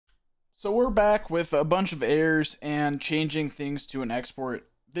So we're back with a bunch of errors and changing things to an export.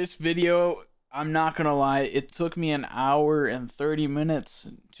 This video, I'm not gonna lie, it took me an hour and 30 minutes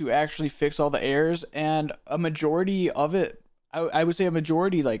to actually fix all the errors, and a majority of it, I would say a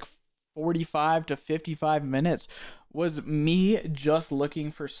majority, like 45 to 55 minutes, was me just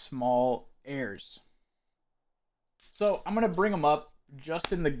looking for small errors. So I'm gonna bring them up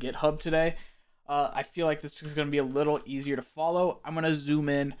just in the GitHub today. I feel like this is gonna be a little easier to follow. I'm gonna zoom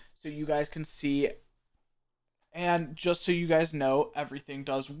in so you guys can see, and just so you guys know, everything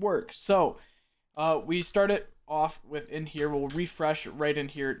does work. So we started off with in here. We'll refresh right in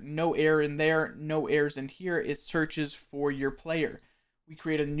here. No error in there, no errors in here. It searches for your player. We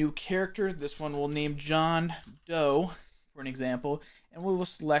create a new character. This one we'll name John Doe for an example, and we will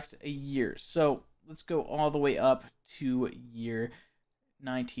select a year. So let's go all the way up to year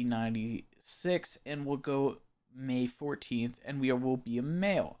 1996, and we'll go May 14th, and we will be a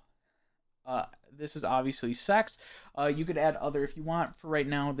male. This is obviously sex. You could add other if you want. For right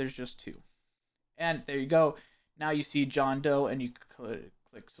now, there's just two. And there you go. Now you see John Doe, and you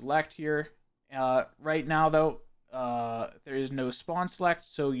click select here. Right now, though, there is no spawn select,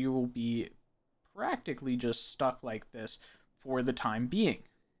 so you will be practically just stuck like this for the time being.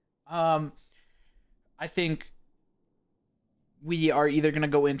 I think we are either going to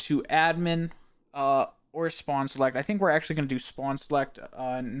go into admin, or spawn select. I think we're actually going to do spawn select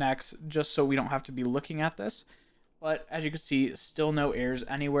next, just so we don't have to be looking at this. But as you can see, still no errors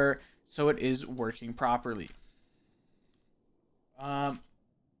anywhere, so it is working properly. And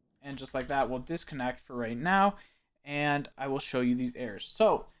just like that, we'll disconnect for right now, and I will show you these errors.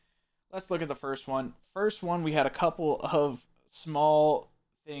 So let's look at the first one. First one, we had a couple of small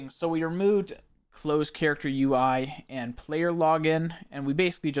things. So we removed closed character UI and player login, and we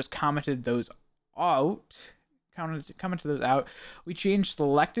basically just commented those out. Commented those out. We changed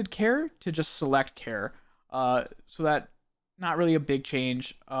selected care to just select care. So that not really a big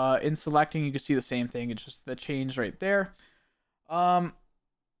change. In selecting, you can see the same thing. It's just the change right there. NUI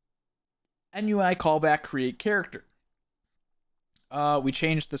callback create character. We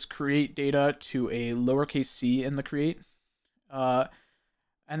changed this create data to a lowercase c in the create. And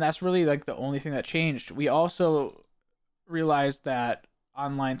that's really like the only thing that changed. We also realized that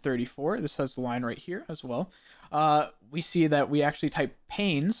on line 34, this has the line right here as well, we see that we actually type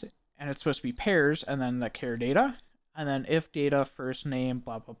panes, and it's supposed to be pairs, and then the care data, and then if data, first name,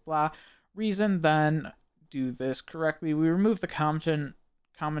 blah, blah, blah, reason, then do this correctly. We removed the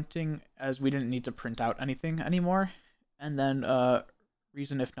commenting as we didn't need to print out anything anymore, and then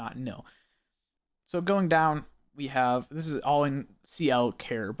reason if not, nil. So going down, we have, this is all in CL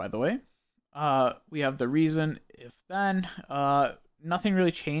care, by the way. We have the reason if then, nothing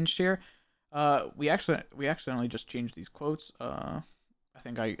really changed here. We accidentally just changed these quotes. I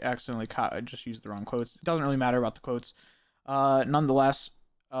think I accidentally just used the wrong quotes. It doesn't really matter about the quotes. Nonetheless,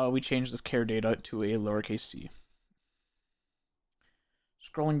 we changed this care data to a lowercase c.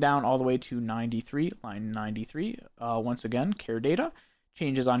 Scrolling down all the way to 93, line 93. Once again, care data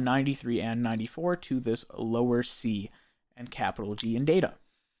changes on 93 and 94 to this lower c and capital G in data.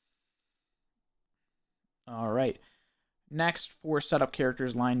 All right. Next, for setup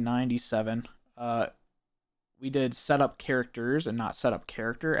characters, line 97, we did setup characters and not setup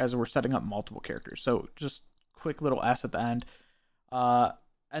character, as we're setting up multiple characters. So just quick little S at the end.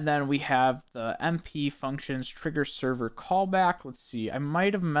 And then we have the MP functions trigger server callback. Let's see, I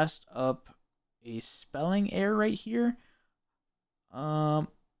might have messed up a spelling error right here. Oh,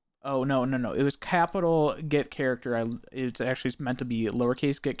 no. It was capital get character. It's actually meant to be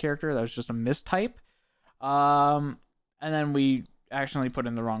lowercase get character. That was just a mistype. And then we accidentally put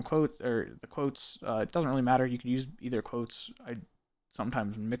in the wrong quote, or the quotes. It doesn't really matter. You could use either quotes. I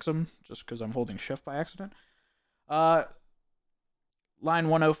sometimes mix them just because I'm holding shift by accident. Line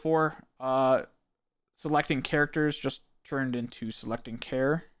 104, selecting characters just turned into selecting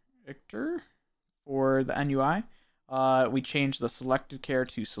character for the NUI. We changed the selected care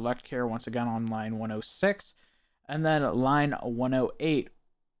to select care once again on line 106. And then line 108,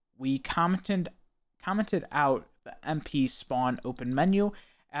 we commented out the MP spawn open menu,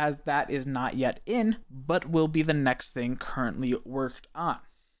 as that is not yet in, but will be the next thing currently worked on.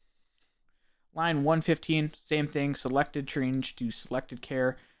 Line 115, same thing, selected change to selected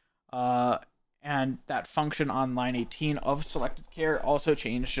care, and that function on line 18 of selected care also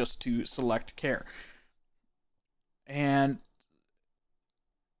changed just to select care. And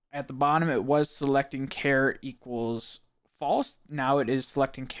at the bottom, it was selecting care equals false. Now it is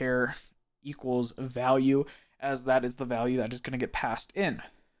selecting care equals value, as that is the value that is going to get passed in.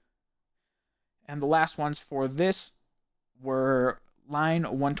 And the last ones for this were line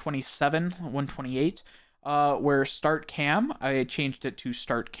 127, 128, where start cam, I changed it to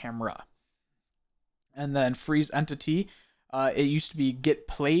start camera. And then freeze entity, it used to be get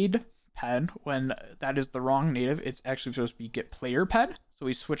played pen. When that is the wrong native, it's actually supposed to be get player pen. So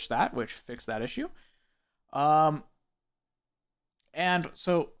we switched that, which fixed that issue. And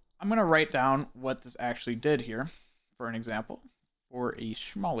so I'm going to write down what this actually did here for an example, for a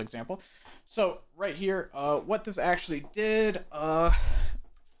small example. So right here, what this actually did,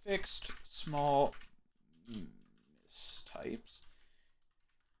 fixed small mistypes.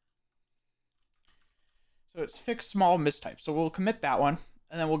 So it's fixed small mistypes. So we'll commit that one,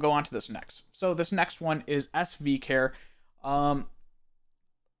 and then we'll go on to this next. So this next one is svchar.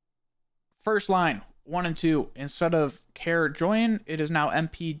 First line, 1 and 2. Instead of char join, it is now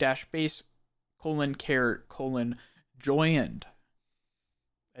mp-base : char : joined.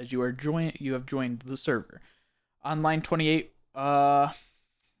 As you have joined the server. On line 28,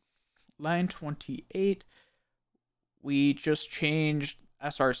 we just changed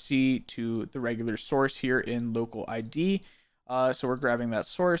src to the regular source here in local ID. So we're grabbing that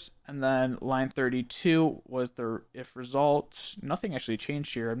source, and then line 32 was the if result. Nothing actually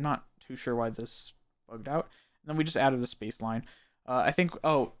changed here. I'm not too sure why this bugged out. And then we just added the space line. I think,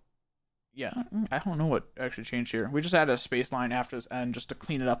 oh, yeah, I don't know what actually changed here. We just added a space line after this end just to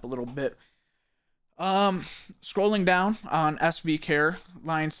clean it up a little bit. Scrolling down on svchar,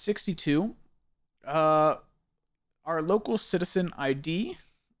 line 62, our local citizen ID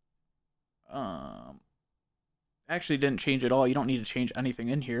actually didn't change at all. You don't need to change anything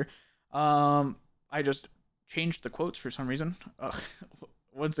in here. I just changed the quotes for some reason.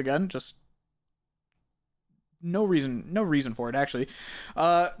 Once again, just no reason for it, actually.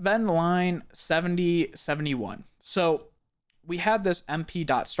 Then line 70, 71. So we had this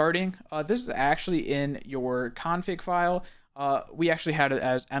mp.starting. This is actually in your config file. We actually had it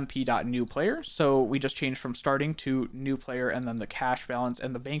as mp.newPlayer, so we just changed from starting to new player, and then the cash balance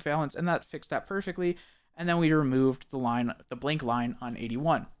and the bank balance, and that fixed that perfectly. And then we removed the blank line on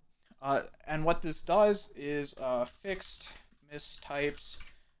 81. And what this does is fixed mistypes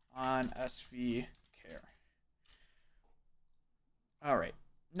on svchar. All right.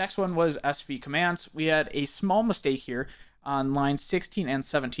 Next one was sv commands. We had a small mistake here on line 16 and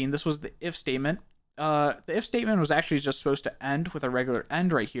 17. This was the if statement. The if statement was actually just supposed to end with a regular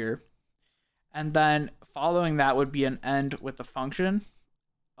end right here. And then following that would be an end with the function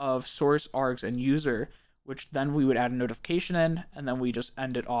of source, args, and user, which then we would add a notification in, and then we just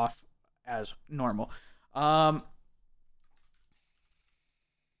end it off as normal. So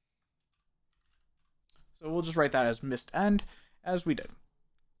we'll just write that as missed end, as we did.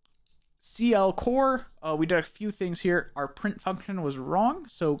 CL core, we did a few things here. Our print function was wrong,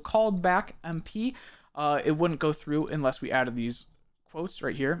 so called back MP, it wouldn't go through unless we added these quotes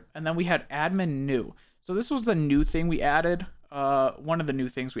right here. And then we had admin new. So this was the new thing we added, one of the new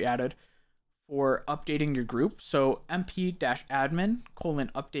things we added for updating your group. So mp-admin :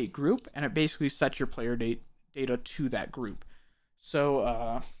 update group, and it basically sets your player data to that group.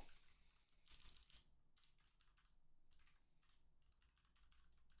 So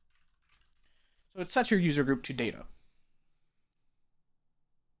so it sets your user group to data.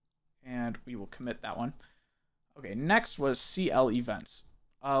 And we will commit that one. Okay, next was CL events.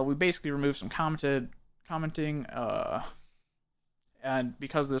 We basically removed some commenting, and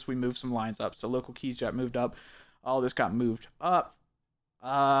because of this, we moved some lines up. So local keys got moved up. All this got moved up.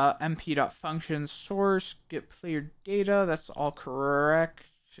 mp.functions source get player data. That's all correct.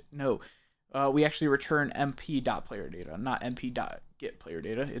 No, we actually return mp.player data, not mp.get player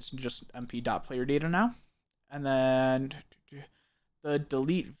data. It's just mp.player data now. And then the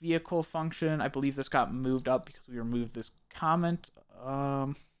delete vehicle function, I believe this got moved up because we removed this comment.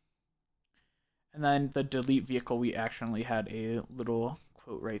 And then the delete vehicle, we actually had a little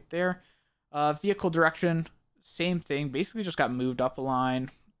quote right there. Vehicle direction, same thing, basically just got moved up a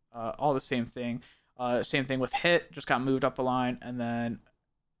line. All the same thing. Same thing with hit, just got moved up a line, and then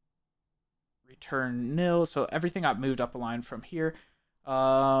return nil. So everything got moved up a line from here.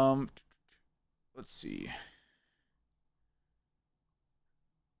 Let's see.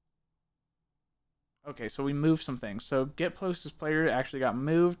 Okay, so we moved some things. So get post as player actually got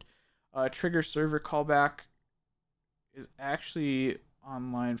moved. Trigger server callback is actually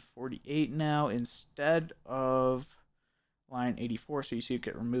on line 48 now instead of line 84. So you see it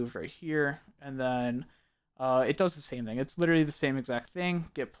get removed right here. And then it does the same thing. It's literally the same exact thing.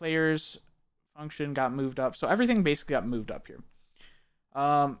 Get players function got moved up. So everything basically got moved up here.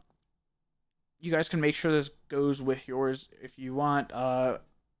 You guys can make sure this goes with yours if you want. The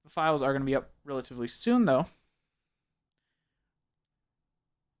files are going to be up relatively soon, though.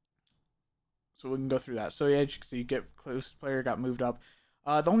 So we can go through that. So yeah, as you can see, get closest player got moved up.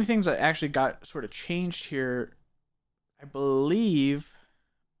 The only things that actually got sort of changed here, I believe,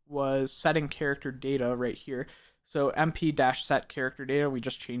 was setting character data right here. So mp-set character data, we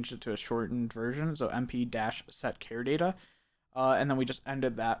just changed it to a shortened version. So mp-set char data. And then we just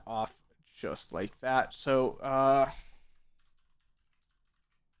ended that off just like that. So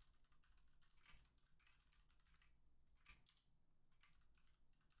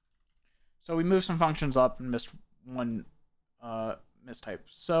so we moved some functions up and missed one mistype.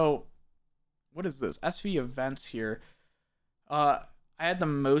 So what is this? SV events here. I had the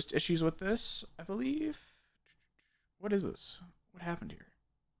most issues with this, I believe. What is this? What happened here?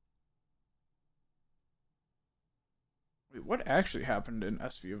 Wait, what actually happened in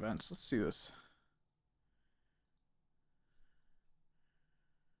SV events? Let's see this.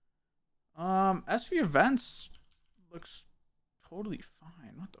 SV events looks totally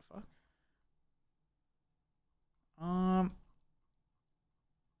fine. What the fuck?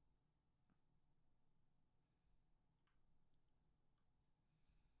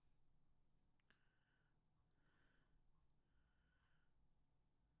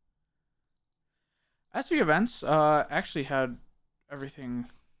 SV events actually had everything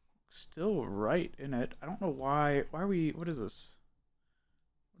still right in it. I don't know why. Why are we? What is this?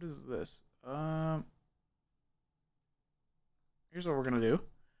 What is this? Here's what we're gonna do.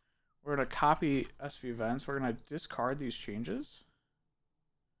 We're gonna copy SV events. We're gonna discard these changes,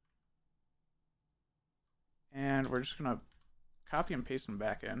 and we're just gonna copy and paste them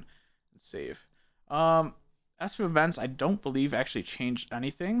back in and save. SV events, I don't believe actually changed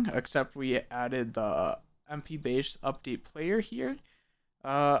anything except we added the MP base update player here.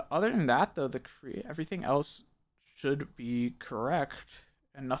 Other than that, though, everything else should be correct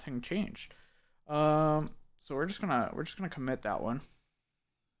and nothing changed. So we're just gonna commit that one.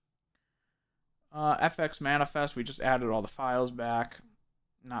 FX manifest, we just added all the files back.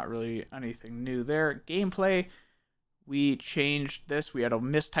 Not really anything new there. Gameplay, we changed this. We had a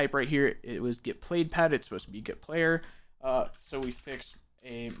mistype right here. It was get played pet. It's supposed to be get player. So we fixed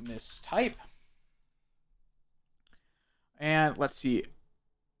a mistype. And let's see.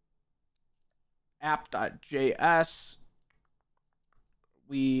 App.js.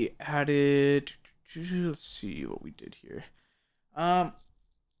 We added. Let's see what we did here.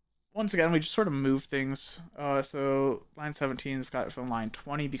 Once again, we just sort of moved things. So line 17's got from line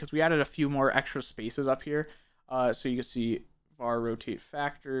 20 because we added a few more extra spaces up here. So you can see var rotate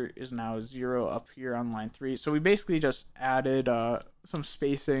factor is now 0 up here on line 3. So we basically just added some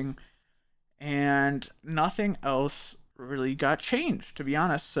spacing and nothing else really got changed, to be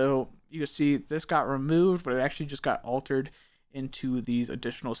honest. So you can see this got removed, but it actually just got altered into these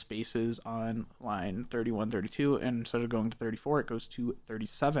additional spaces on line 31, 32, and instead of going to 34, it goes to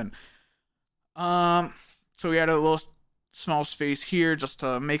 37. So we added a little small space here just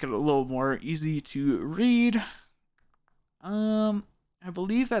to make it a little more easy to read. I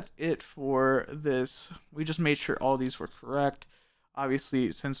believe that's it for this. We just made sure all these were correct.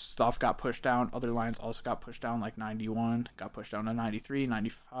 Obviously, since stuff got pushed down, other lines also got pushed down, like 91 got pushed down to 93,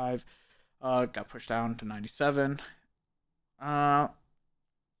 95 got pushed down to 97. Other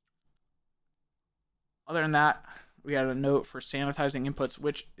than that, we had a note for sanitizing inputs,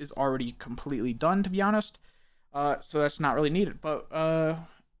 which is already completely done, to be honest. So that's not really needed. But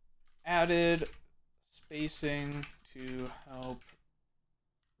added spacing to help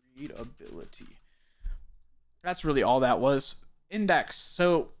readability. That's really all that was. Index.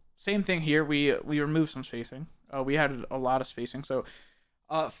 So same thing here. We removed some spacing. We had a lot of spacing. So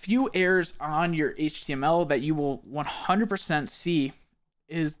few errors on your HTML that you will 100% see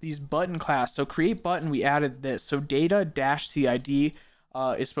is these button class. So create button, we added this. So data-cid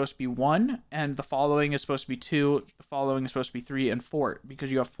is supposed to be 1, and the following is supposed to be 2, the following is supposed to be 3 and 4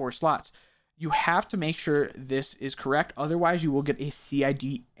 because you have 4 slots. You have to make sure this is correct. Otherwise, you will get a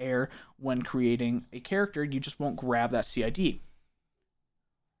CID error when creating a character. You just won't grab that CID.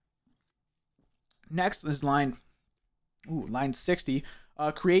 Next is line 60.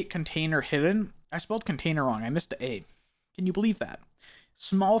 Create container hidden. I spelled container wrong. I missed the A. Can you believe that?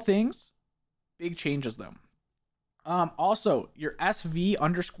 Small things, big changes though. Also, your SV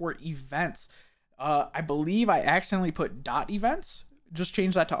underscore events. I believe I accidentally put dot events. Just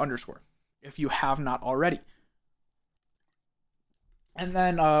change that to underscore if you have not already. And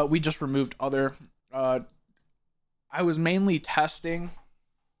then we just removed other. I was mainly testing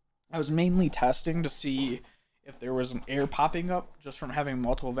to see if there was an error popping up just from having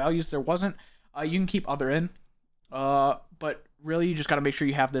multiple values. There wasn't. You can keep other in, but really you just got to make sure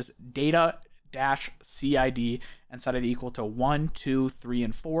you have this data-cid and set it equal to 1, 2, 3,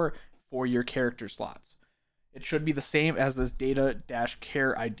 and 4 for your character slots. It should be the same as this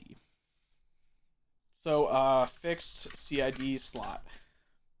data-char ID. So fixed CID slot.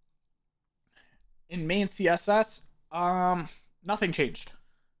 In main CSS, nothing changed.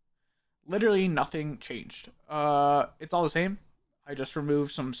 Literally nothing changed. It's all the same. I just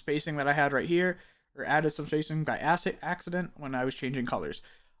removed some spacing that I had right here, or added some spacing by accident when I was changing colors.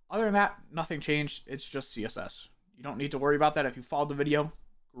 Other than that, nothing changed. It's just CSS. You don't need to worry about that. If you followed the video,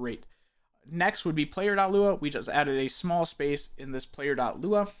 great. Next would be player.lua. We just added a small space in this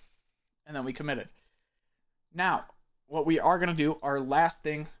player.lua, and then we committed. Now, what we are going to do, our last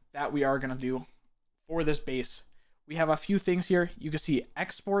thing that we are going to do for this base, we have a few things here. You can see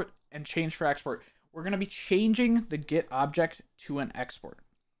export and change for export. We're going to be changing the get object to an export.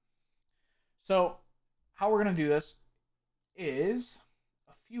 So how we're going to do this is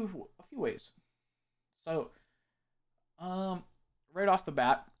a few ways. So right off the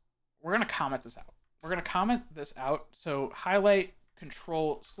bat, we're going to comment this out. We're going to comment this out. So highlight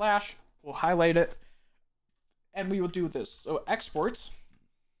control / we'll highlight it, and we will do this. So exports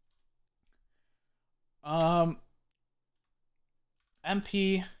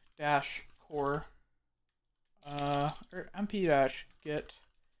mp-core or mp-get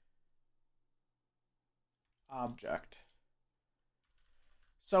object.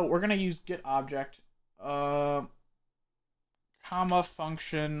 So we're going to use get object comma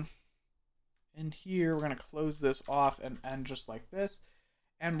function. In here, we're going to close this off and end just like this.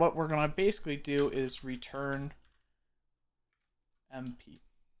 And what we're going to basically do is return MP.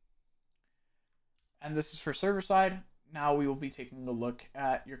 And this is for server side. Now we will be taking a look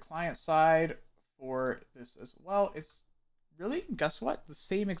at your client side for this as well. It's really, guess what? The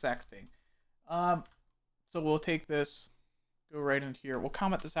same exact thing. So we'll take this, go right in here. We'll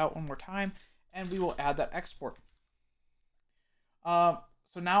comment this out one more time, and we will add that export.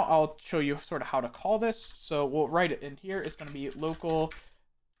 So now I'll show you sort of how to call this. So we'll write it in here. It's going to be local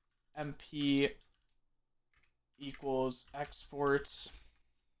mp equals exports,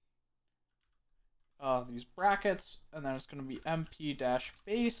 these brackets, and then it's going to be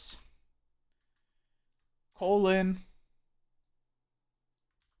mp-base colon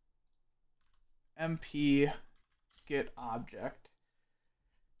mp get object.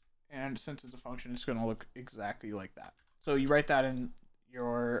 And since it's a function, it's going to look exactly like that. So you write that in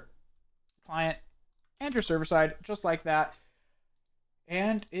your client and your server side just like that,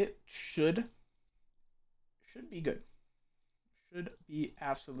 and it should be good. Should be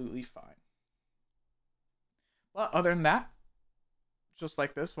absolutely fine. Well, other than that, just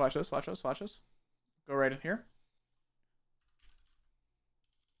like this, watch this, watch this, watch this. Go right in here.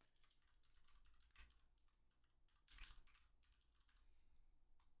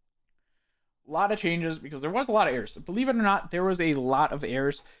 A lot of changes because there was a lot of errors. Believe it or not, there was a lot of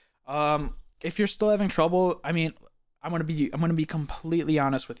errors. If you're still having trouble, I mean, I'm gonna be completely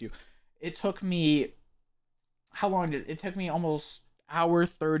honest with you. It took me, how long did it took me? Almost hour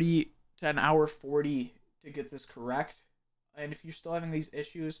 30 to an hour 40 to get this correct. And if you're still having these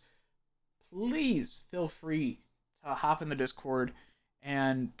issues, please feel free to hop in the Discord,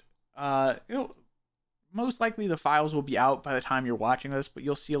 and most likely the files will be out by the time you're watching this, but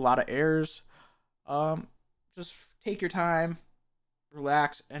you'll see a lot of errors. Just take your time,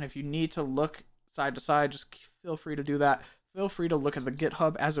 relax, and if you need to look side to side, just feel free to do that. Feel free to look at the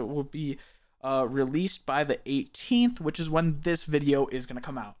GitHub, as it will be released by the 18th, which is when this video is going to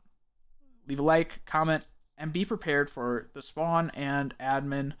come out. Leave a like, comment, and be prepared for the spawn and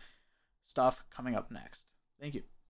admin stuff coming up next. Thank you.